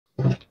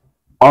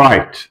All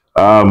right.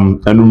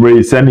 And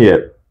we send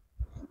it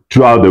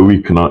throughout the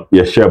week. No,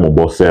 you share my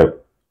boss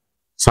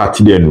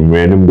Saturday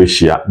and we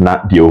share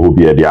not the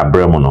Ohobia the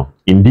Abramono.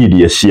 Indeed,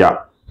 you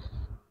share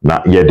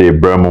not yet the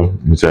Bramo.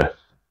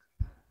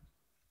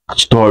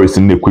 Stories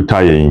in the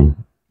Kutayin.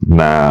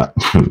 Na,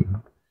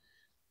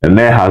 and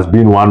there has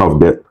been one of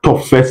the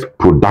toughest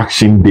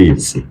production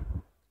days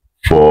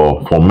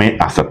for me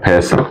as a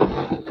person.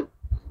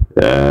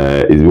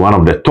 Is one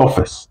of the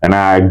toughest, and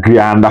I agree.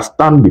 I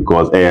understand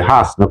because it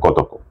has no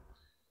Kotoko.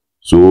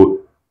 So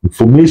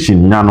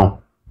information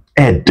nano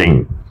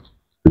adding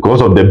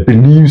because of the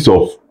beliefs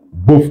of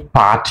both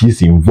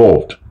parties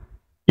involved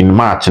in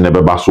match and the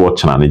Babaswa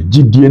channel.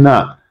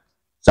 GDNA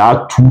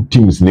there two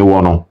teams ne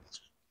one.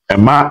 A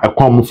ma a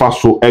come for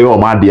so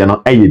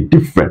a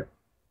different.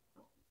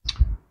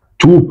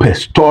 Two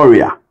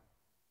Pestoria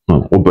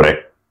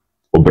obre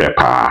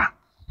pa.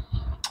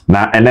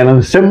 Now and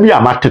then same we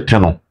are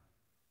mateteno.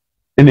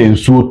 In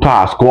so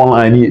to score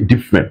line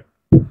different.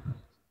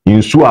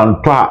 In so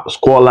and to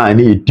score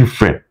line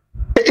different.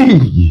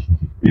 I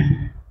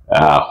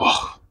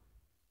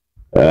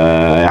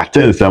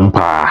tell some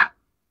pa.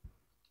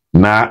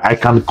 Now I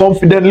can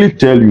confidently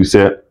tell you,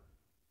 sir,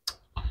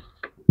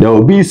 there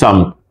will be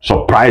some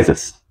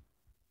surprises.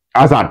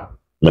 As at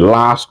the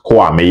last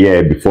score me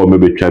year before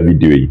maybe try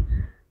video,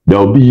 there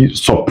will be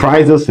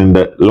surprises in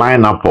the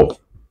lineup of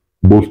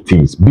both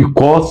teams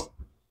because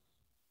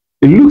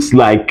it looks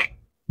like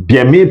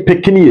they may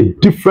picking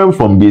it different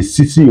from the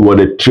CC or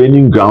the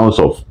training grounds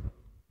of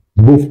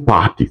both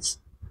parties.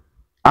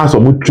 As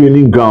some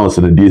training grounds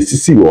in the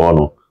CC or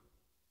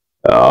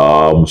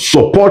no,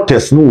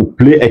 supporters will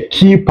play a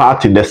key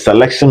part in the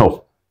selection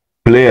of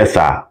players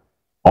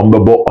on the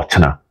ball.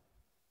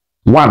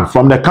 One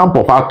from the camp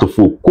of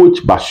Atofo,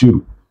 Coach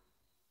Bashiru.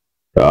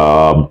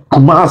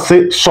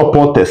 Kumase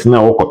supporters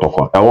now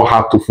Kotoko, I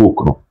have to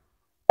focus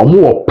on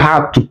more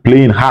part to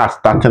playing hard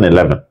starting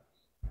 11.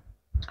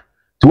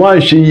 To one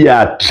she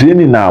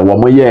training now, one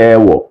more year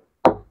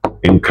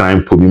in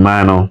crime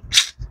Pumimano.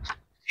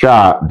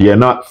 Sure, they are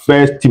not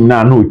first team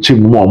now, no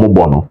chim more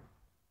mobono.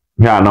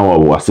 Yeah, now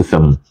our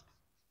system.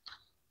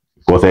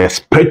 Because a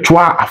spiritual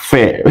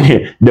affair.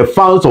 The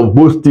fans of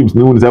both teams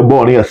know they're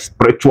born a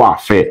spiritual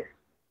affair.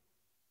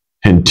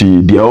 And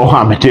the all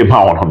have came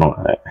out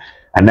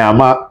and now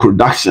my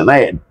production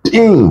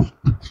ding.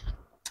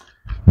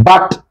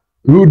 But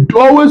we would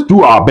always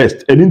do our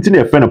best and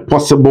internet find a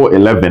possible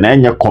 11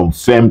 and your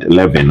confirmed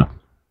 11.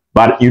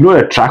 But you know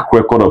the track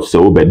record of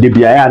Obed.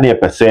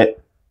 The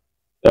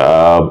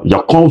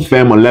your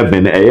confirmed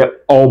 11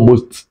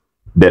 almost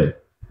dead.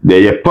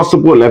 The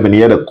possible 11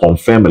 here the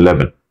confirmed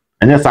 11.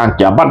 And yes, about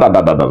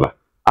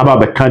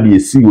the candy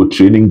see what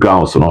training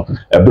grounds,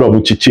 a bro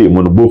chichi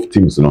on both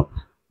teams,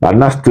 but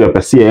not still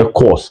a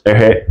course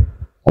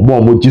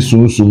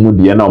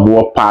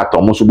more part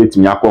almost bit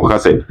me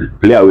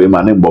play away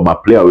my name but my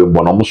play away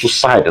but almost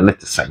side and let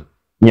the same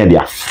near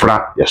their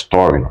frat their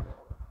story.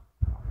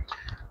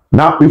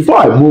 Now before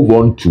I move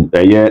on to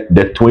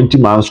the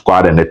 20-man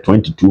squad and the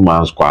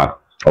 22-man squad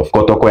of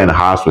Kotoko and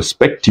Haas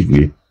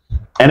respectively,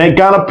 and a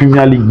Ghana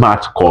Premier League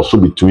match also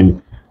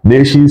between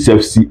Nations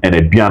FC and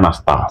Aduana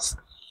Stars.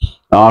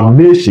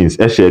 Nations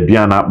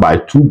Aduana by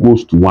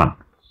 2-1.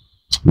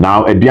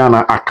 Now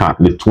Aduana account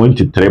the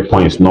 23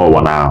 points no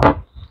one now.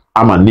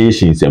 Ama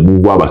Nations and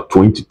move over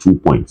 22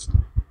 points.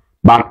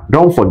 But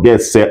don't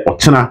forget, say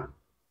Ochina,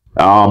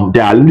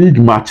 there are league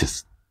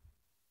matches.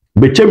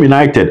 Bechem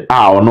United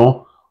are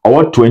no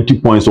or 20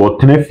 points or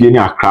 10 feet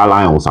Accra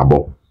Lions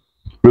above.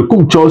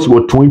 Recum Chelsea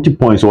were 20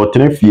 points or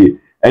 10 feet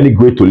any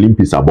Great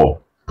Olympics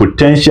above.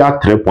 Potential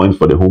 3 points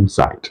for the home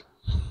side.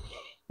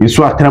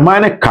 Isu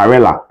Atremane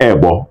Karela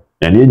Ebo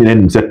and the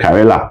name say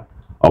Karela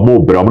or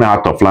more Bromna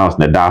out of Lions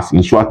Nedas.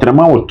 Isu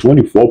Atremane were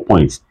 24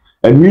 points.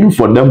 And winning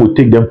for them will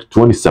take them to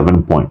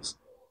 27 points.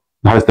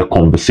 That is the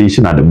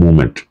conversation at the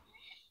moment.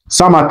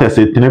 Some are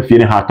saying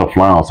 10 heart of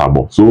Lions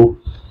above. So,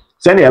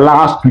 say the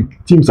last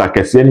week teams are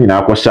saying in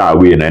Aquasha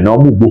away and no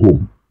move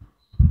home,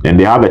 and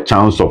they have a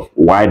chance of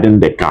widening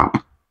the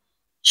gap.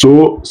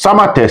 So, some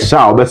are saying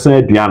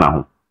Obesen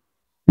Diana,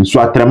 in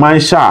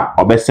Swatreman Sha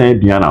Obesen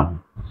Diana,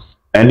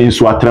 and in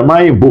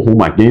Swatreman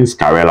Bohum against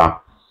Karela.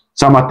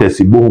 Some are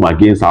saying Bohum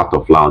against Heart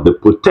of Lions. The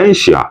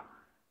potential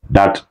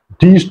that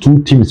these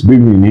two teams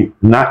being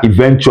now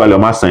eventually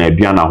Masan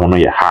Aduana Hono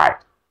ye high.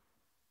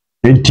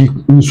 And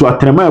nso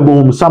atrema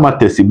bohum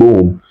samatesi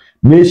bohum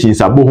Nations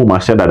abohum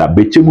ashada da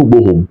Bechemu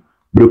bohum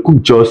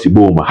Brekum Chelsea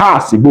bohum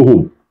Haas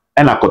bohum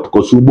and a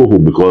Kotoko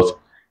bohum because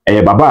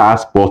a Baba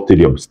Sports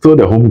Stadium still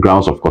the home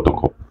grounds of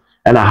Kotoko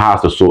and a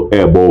Haas also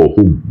a ball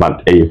home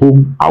but a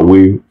home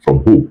away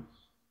from home.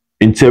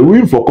 And a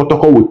win for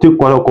Kotoko will take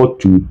Kotoko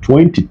to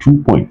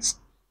 22 points.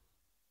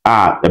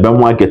 The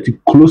Bemwa getting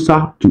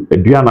closer to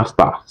Aduana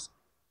Stars.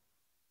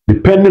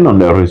 Depending on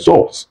the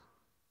results,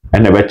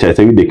 and the better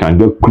say they can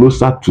get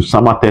closer to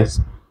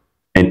Samates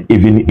and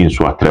even in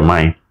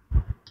Swatremai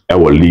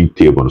our league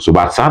table. So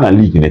but Sana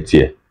league in it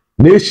here.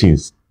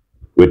 Nations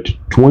with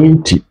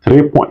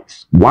 23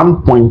 points,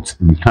 1 point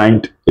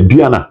behind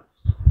Aduana.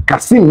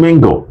 Kasim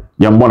Mengo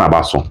Yambona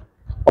baso.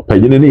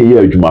 Opayene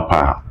ye adwuma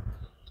pa.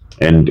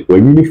 And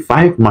we need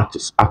 5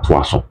 matches at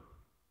Waso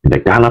in the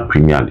Ghana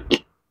Premier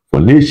League for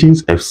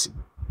Nations FC.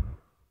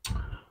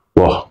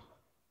 Well,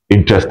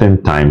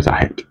 interesting times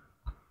ahead.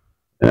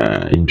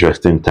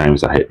 Interesting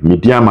times ahead.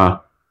 Midiama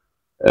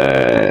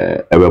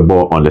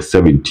Everball on the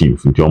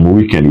 17th. Into your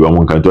weekend, you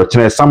want to do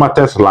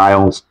Samatex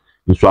Lions,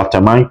 into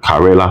Ataman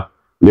Karela,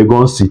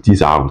 Legon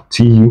Cities are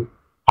TU,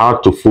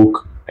 Hard to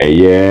Folk, a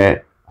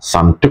year,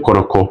 Asante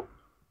Kotoko,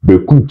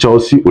 Beku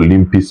Chelsea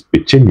Olympics,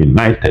 Bechem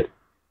United,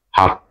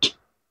 Hard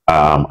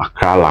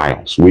Accra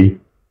Lions. We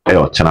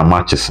China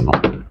matches no.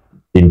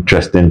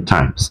 Interesting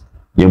times.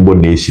 Yembo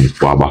Nations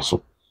for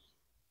Abaso.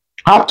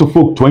 Hard to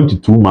Folk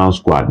 22-man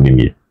squad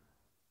nini.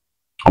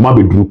 Oma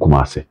bedru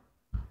Kumase.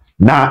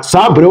 Na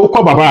sabre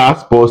ukwa Baba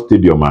Sports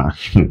Stadium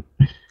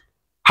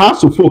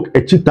House of Folk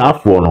echita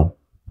afọ no.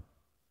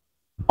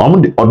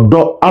 De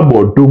odo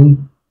abodum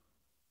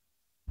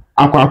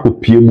akwa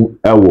akopiem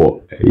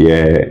ewo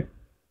ye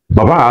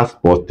Baba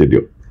Sports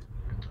Stadium.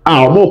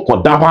 Omo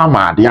koda ho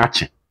amade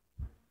ache.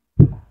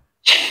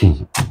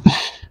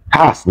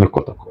 Has ne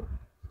Kotoko.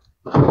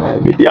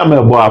 Media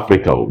mebo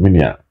Africa o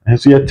minia.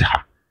 Enso yete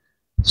ha.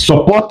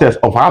 Supporters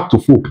of Hard to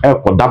Folk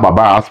koda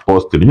Baba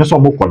Sports Stadium. Nyeso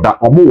omo koda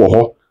omo wo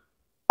ho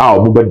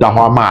omo beda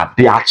ho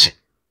amade ache.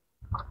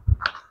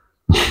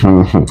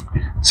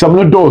 Some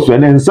no doors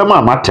and some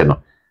amate no.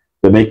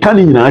 The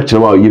mechanic in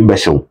actually you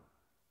special.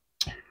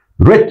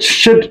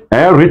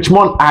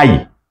 Richmond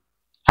I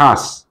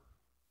has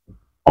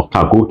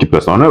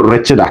goalkeepers on a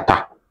wretched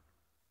attack.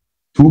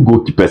 2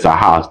 goalkeepers are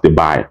house they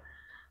buy.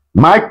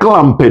 Michael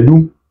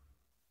Ampedu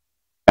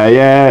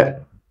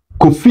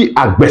Kofi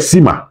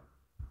Agbesima.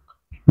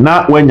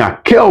 Now when you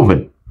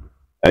Kelvin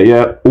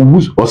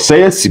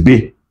Oseye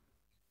Sibe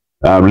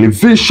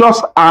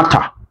Levincius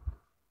Arthur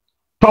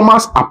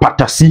Thomas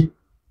Apatasi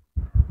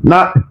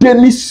na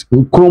Dennis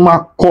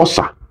Nkrumah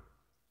Kosa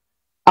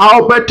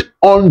Albert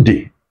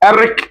Onde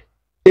Eric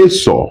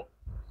Eso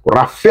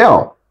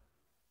Raphael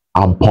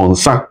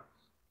Amponsa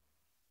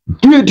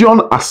Gideon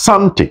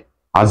Asante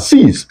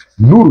Aziz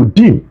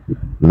Nuruddin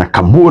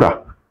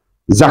Nakamura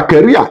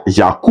Zakaria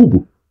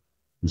Yakubu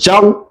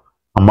Jau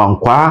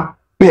Amankwa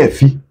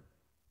Befi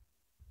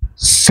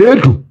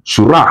Sedu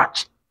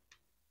Suraj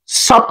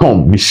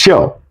Sapon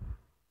Michel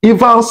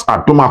Evans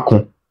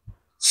Adomakon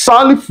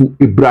Salifu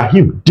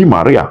Ibrahim Di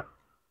Maria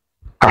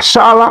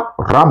Kashala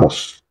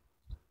Ramos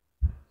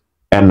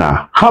and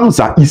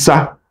Hamza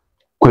Isa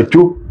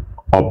Kwejo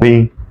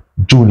Obin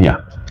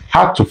Jr.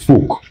 Hard to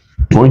Folk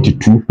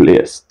 22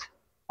 players.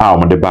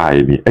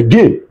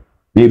 Again,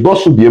 the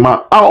boss will be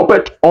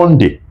Albert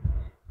Onde,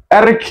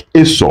 Eric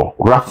Eso,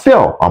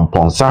 Raphael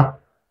Amponsa,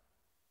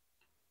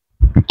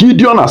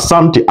 Gideon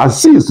Asante,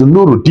 Aziz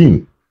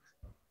Nuruddin,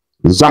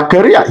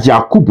 Zakaria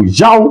Yakubu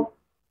Yao,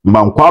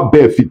 Mankwa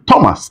Befi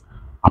Thomas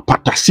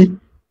Apatasi,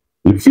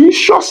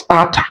 Levincius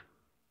Arthur,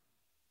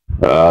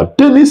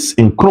 Dennis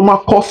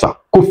Nkrumah Kosa,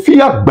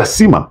 Kofi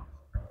Agbesima,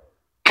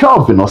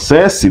 Kelvin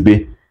Oseye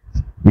Sibe,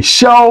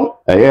 Michelle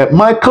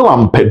Michael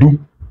Ampedu,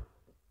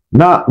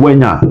 na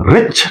wenya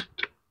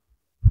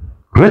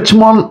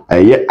Richmond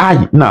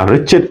I na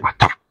Richard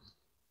Ata,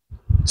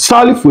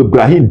 Salifu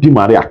Ibrahim Di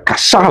Maria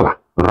Kashala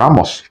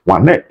Ramos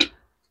Wanet,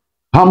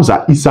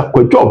 Hamza Isa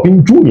Kwejo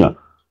Obin Jr.,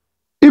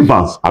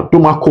 Evans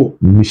Adomako,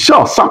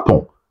 Michel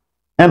Sapon,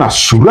 and a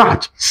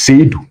Suraj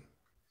Seidu.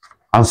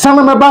 And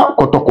Salamaba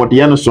Kotoko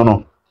Diano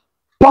Sono.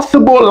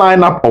 Possible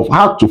lineup of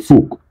Hard to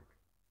Folk.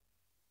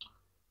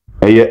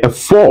 A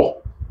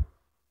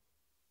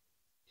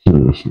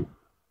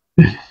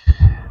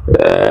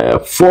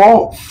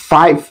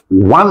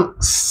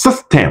 4-5-1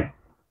 system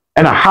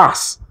and a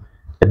has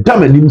a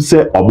damanim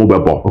se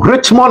omobebo.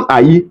 Richmond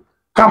Ayi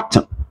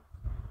captain,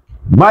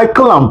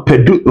 Michael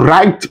Ampedu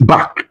right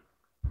back,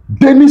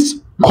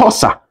 Dennis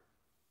Kosa,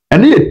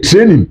 and he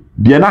training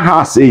Diana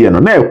has a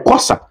no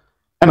Kosa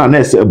and an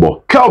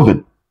Esebo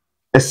Kelvin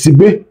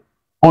Esibe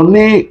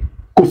one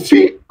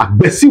Kofi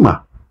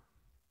Agbesima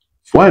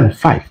 4 and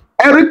 5.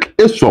 Eric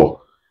Eso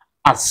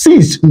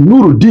Aziz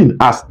Nuruddin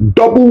as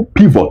double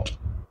pivot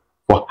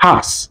for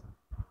Haas.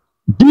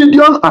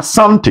 Gideon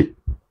Asante,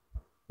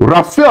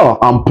 Raphael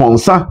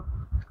Amponsa,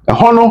 a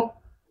honor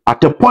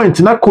at a point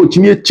na coach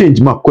me change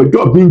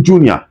Kwejo Obin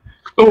Jr.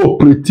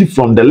 operative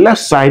from the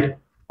left side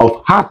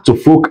of Hard to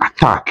Folk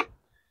attack.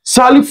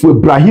 Salifu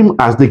Ibrahim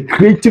as the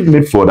creative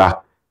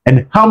midfielder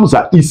and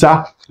Hamza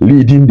Isa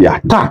leading the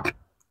attack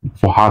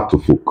for Hard to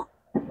Folk.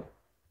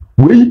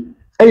 We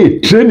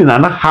training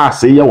and a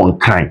Haas a one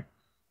kind.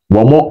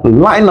 One more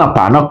lineup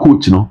and a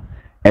coach no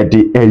at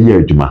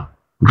the Juma.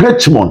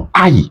 Richmond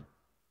I,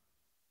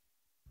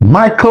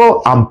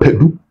 Michael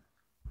Ampedu,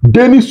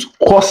 Dennis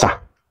Kosa,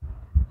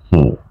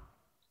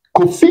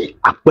 Kofi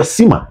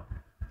Agbesima,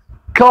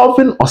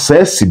 Kelvin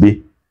Oseye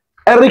Sibe,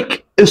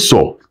 Eric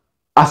Eso,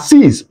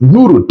 Aziz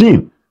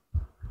Nuruddin,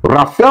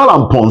 Raphael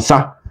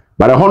Amponsa,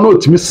 but I don't know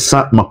to Miss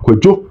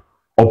Kwejo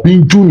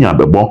Obin Jr.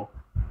 Bebo,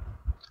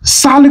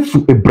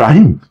 Salifu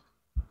Ibrahim,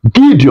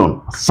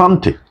 Gideon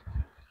Asante,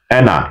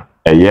 and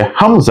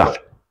Hamza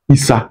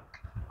Isa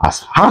as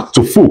Heart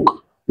to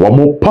Folk, one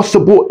more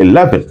possible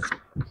 11.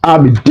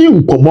 I'm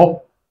dim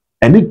komo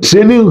any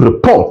training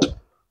report.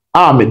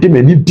 I'm a dim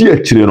any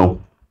dear chino.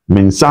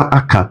 Mensa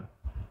aka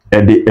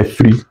ede a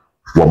free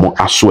one more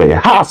asway.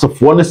 House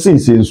of one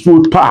since in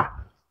so pa.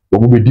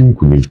 One be dim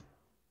kuni.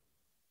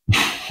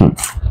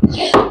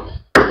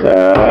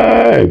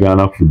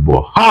 Ghana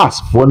football.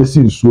 House of one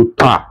since so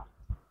pa.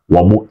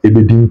 One more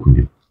ebe dim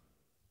kuni.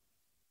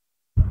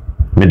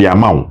 Media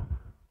amount.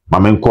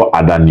 Mamenko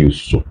other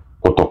news so.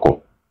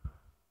 Kotoko.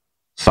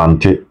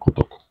 Asante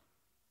Kotoko.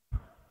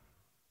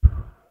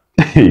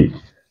 Hey.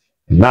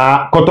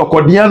 Na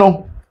Kotoko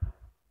diano.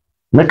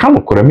 Meka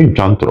no kore mi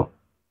twantro.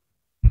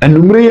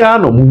 Enumre ya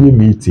no munye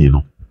meeting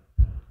no.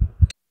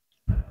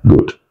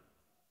 Good.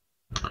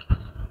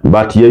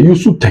 But ye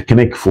use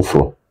technique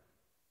foforo.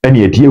 Ene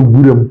ye die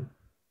wurem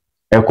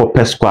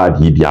ekopɛ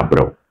squad yi di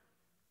abrew.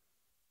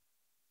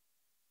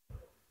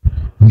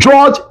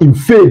 George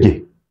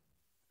Infege,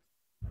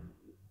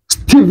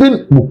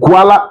 Stephen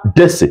Mukwala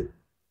Dese,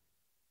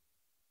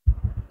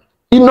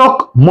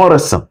 Enoch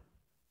Morrison,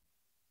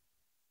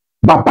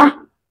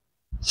 Baba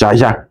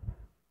Yaya,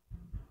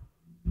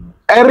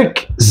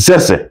 Eric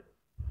Zese,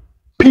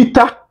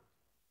 Peter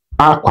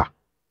Aqua,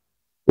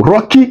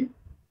 Rocky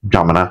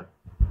Jamana,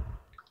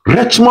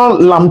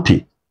 Richmond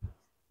Lamptey,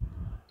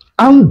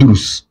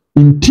 Andrews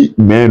Inti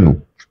Menu,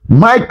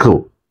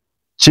 Michael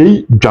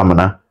Chei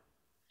Jamana,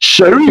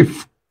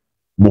 Sharif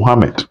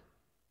Muhammad,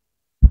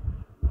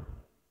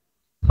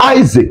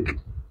 Isaac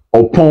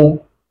Opon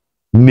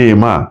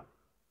Nema,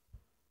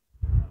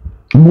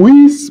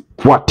 Louise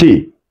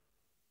Poitier,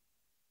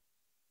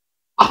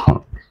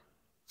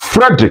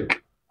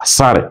 Frederick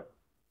Asare,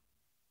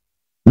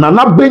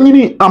 Nana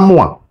Benyini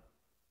Amwa,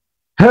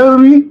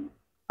 Henry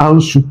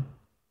Ansu,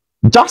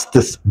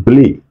 Justice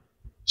Blay,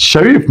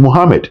 Sharif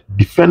Muhammad,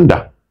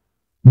 Defender,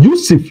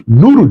 Yusuf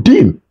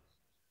Nuruddin.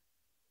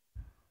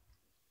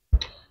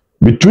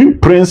 Between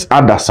Prince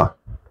Adasa,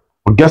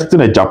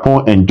 Augustine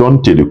Japan, and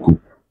John Teleku,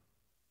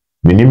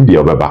 Minim de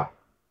Obeba.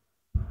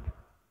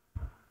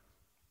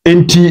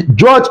 Enti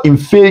George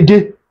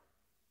Infege,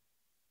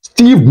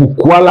 Steve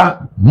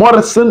Mukwala,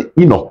 Morrison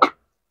Enoch,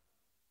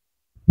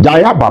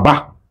 Yaya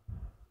Baba,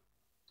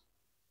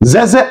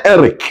 Zeze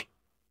Eric,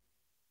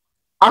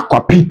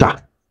 Aqua Peter,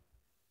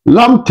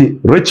 Lamptey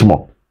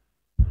Richmond,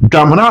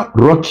 Jamana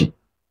Rocky,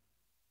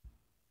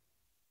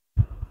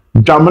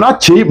 Jamana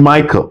Che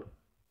Michael,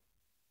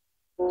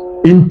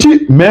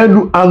 Inti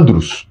Menu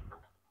Andrews,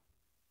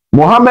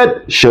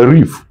 Mohammed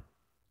Sharif,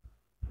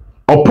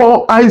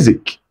 Opon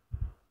Isaac,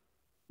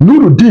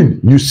 Nuruddin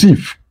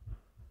Yusuf,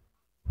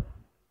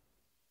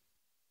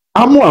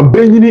 Amwa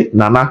Benyini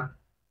Nana,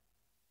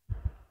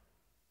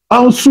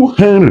 Ansu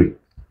Henry,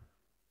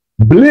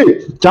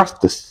 Blake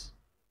Justice,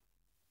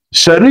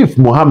 Sharif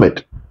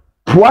Muhammad,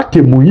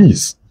 Poitier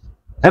Moise,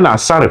 and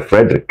Asare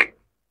Frederick,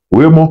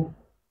 Wemo,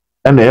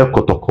 and Eye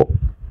Kotoko,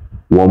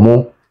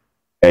 Womo,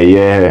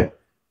 Eye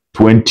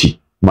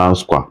 20-man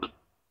squad.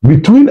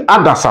 Between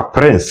Adasa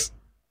Prince,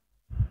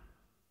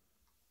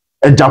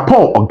 a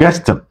Japan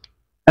Augustine,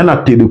 and a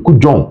Teleku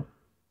John.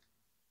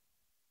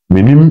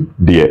 Minim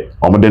de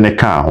omodene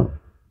ka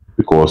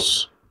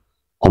because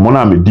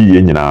common me di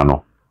nyina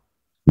no.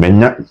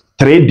 Menya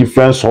 3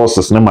 different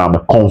sources na ma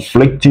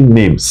conflicting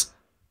names.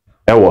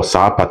 E was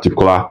a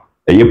particular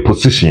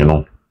position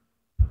no.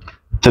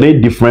 3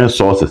 different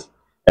sources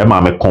e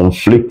ma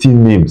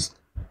conflicting names.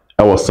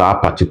 E was a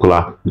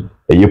particular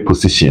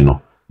position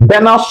no.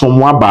 Bena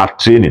somwa ba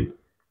training.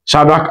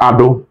 Shadrach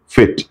Ado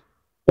fit.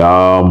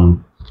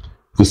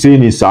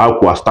 Hussein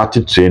Isaakwa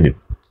started training.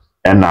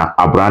 And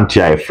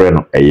Abrantia a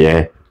friend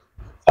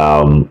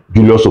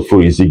Julius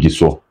Ofo Izigi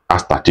so I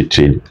started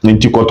training.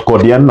 Ninti Kotoko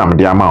nam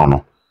de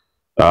amount.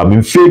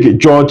 Infege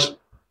George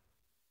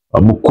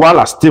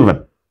Mukwala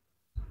Stephen,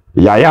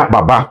 Yaya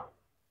Baba,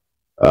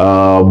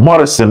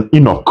 Morrison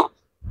Enoch,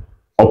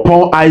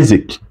 Opon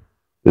Isaac,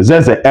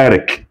 Zeze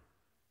Eric,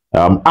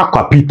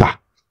 Aqua Peter,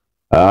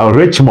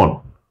 Richmond,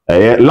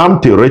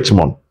 Lamptey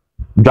Richmond,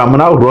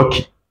 Jamana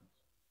Rocky,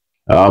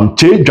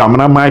 Che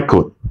Jamana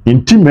Michael,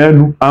 Inti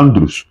Menu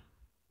Andrews,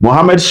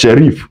 Mohammed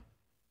Sharif,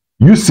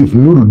 Yusuf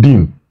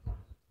Nuruddin,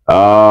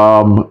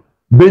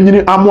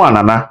 Benyini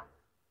Amwanana,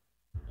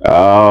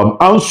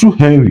 Ansu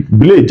Henry,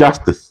 Blake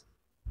Justice,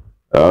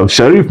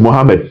 Sharif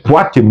Muhammad,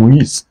 Poitier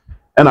Moise,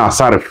 and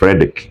Asare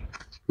Frederick.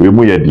 We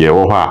muye de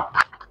oha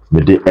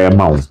me de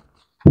airmount.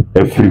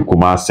 Every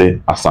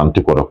Kumase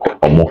Asante Kotoko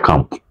Omo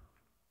camp.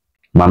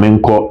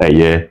 Mamenko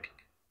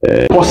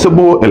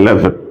possible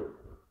 11.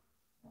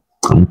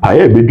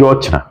 Mpaye bejo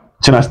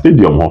China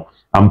Stadium ho.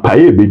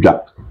 Mpaye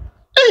beja.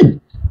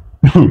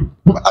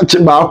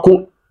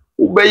 Chibako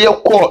ubeye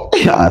ko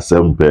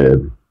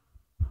asempe.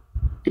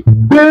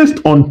 Based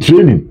on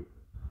training,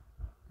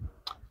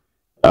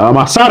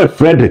 Asare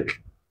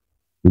Frederick,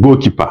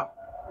 goalkeeper.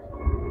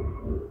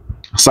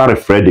 Asare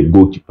Frederick,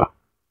 goalkeeper.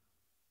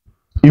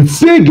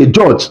 Infege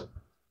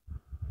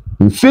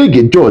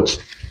George,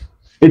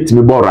 it's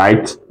me ball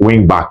right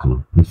wing back.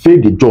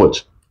 Infege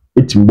George,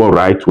 it's me ball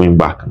right wing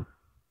back.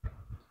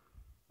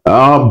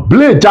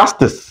 Blade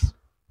Justice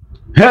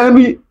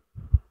Henry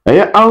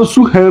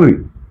Ansu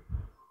Henry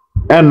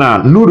and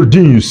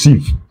Nuruddin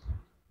Yusuf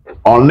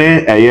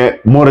one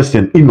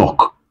Morrison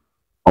Enoch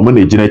omo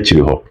na ejina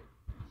chiri ho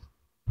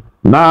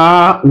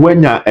na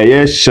wenya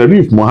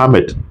Sharif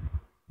Mohammed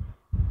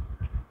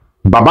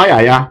Baba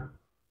Yaya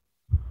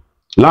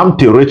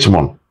Lamte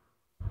Richmond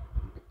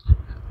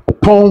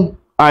Pon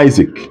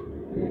Isaac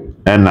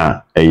and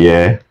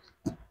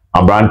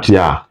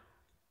Abrantia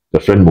the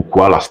friend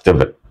Mukwala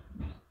Steven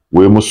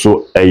we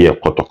muso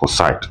Kotoko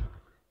side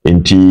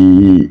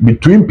enti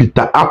between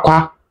Peter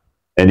Akwa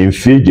and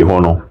Mfeje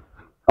hono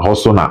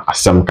also na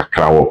asem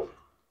kakra wo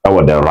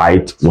the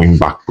right wing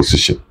back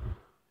position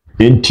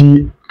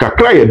enti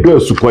kakra ye do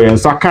asukọ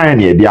yensa kan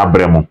na ye de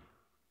abremo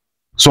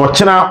so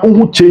chena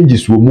uhu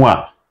changes wo mu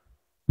a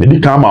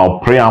medical ma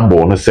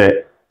preamble no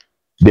say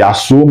there are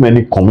so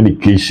many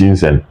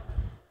communications and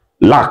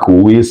lack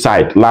way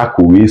side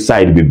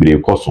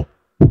bebre koso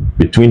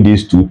between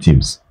these two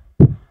teams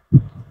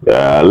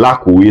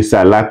lack way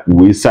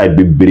side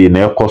bebre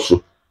na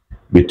koso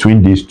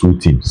between these two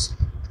teams.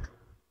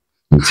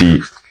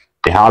 See,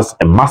 it has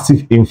a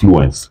massive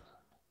influence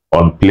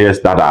on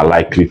players that are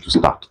likely to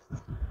start.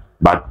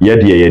 But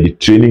the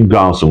training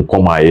grounds on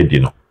Koma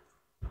Edino,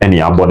 any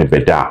abone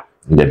beda,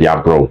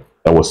 the bro,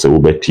 that was a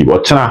Obed team.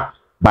 Or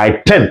by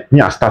 10,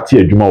 near start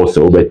here, Juma was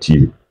a Obed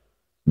team.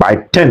 By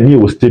 10,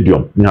 near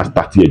stadium, near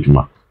start here,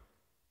 Juma.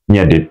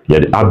 Near the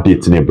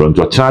updates in a bronze.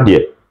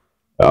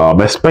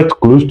 Expect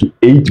close to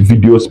 8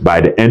 videos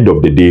by the end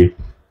of the day.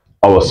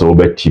 I was a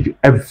Obed TV.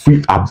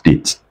 Every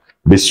update.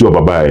 Besi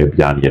Baba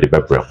Bian yet the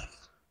pepper.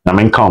 Na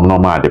men come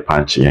normal the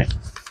punch here.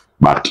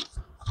 But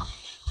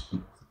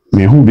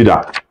me who be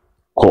that?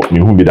 Caught me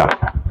who be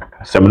that?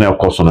 Seminal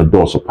course on the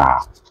doors of power.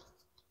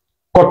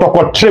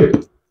 Kotoko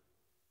trip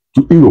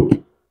to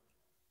Europe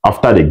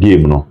after the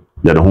game, no.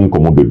 Ya the home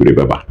come be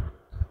baba.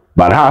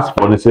 But has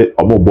for say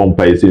omo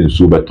bompa is in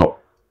super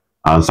top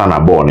and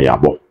sana born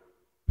yabo.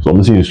 So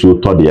me in so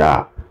to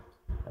dia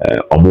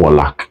omo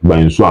lack but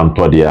in so and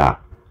to dia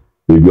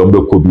we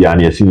ombe ko bia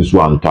na yasin so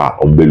anta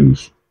ombe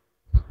lose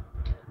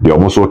de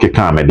omo so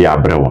keka me de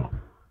abrɛ won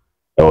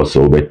e wo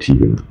so obeti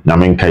na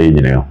men kai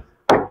nyine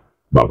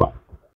baba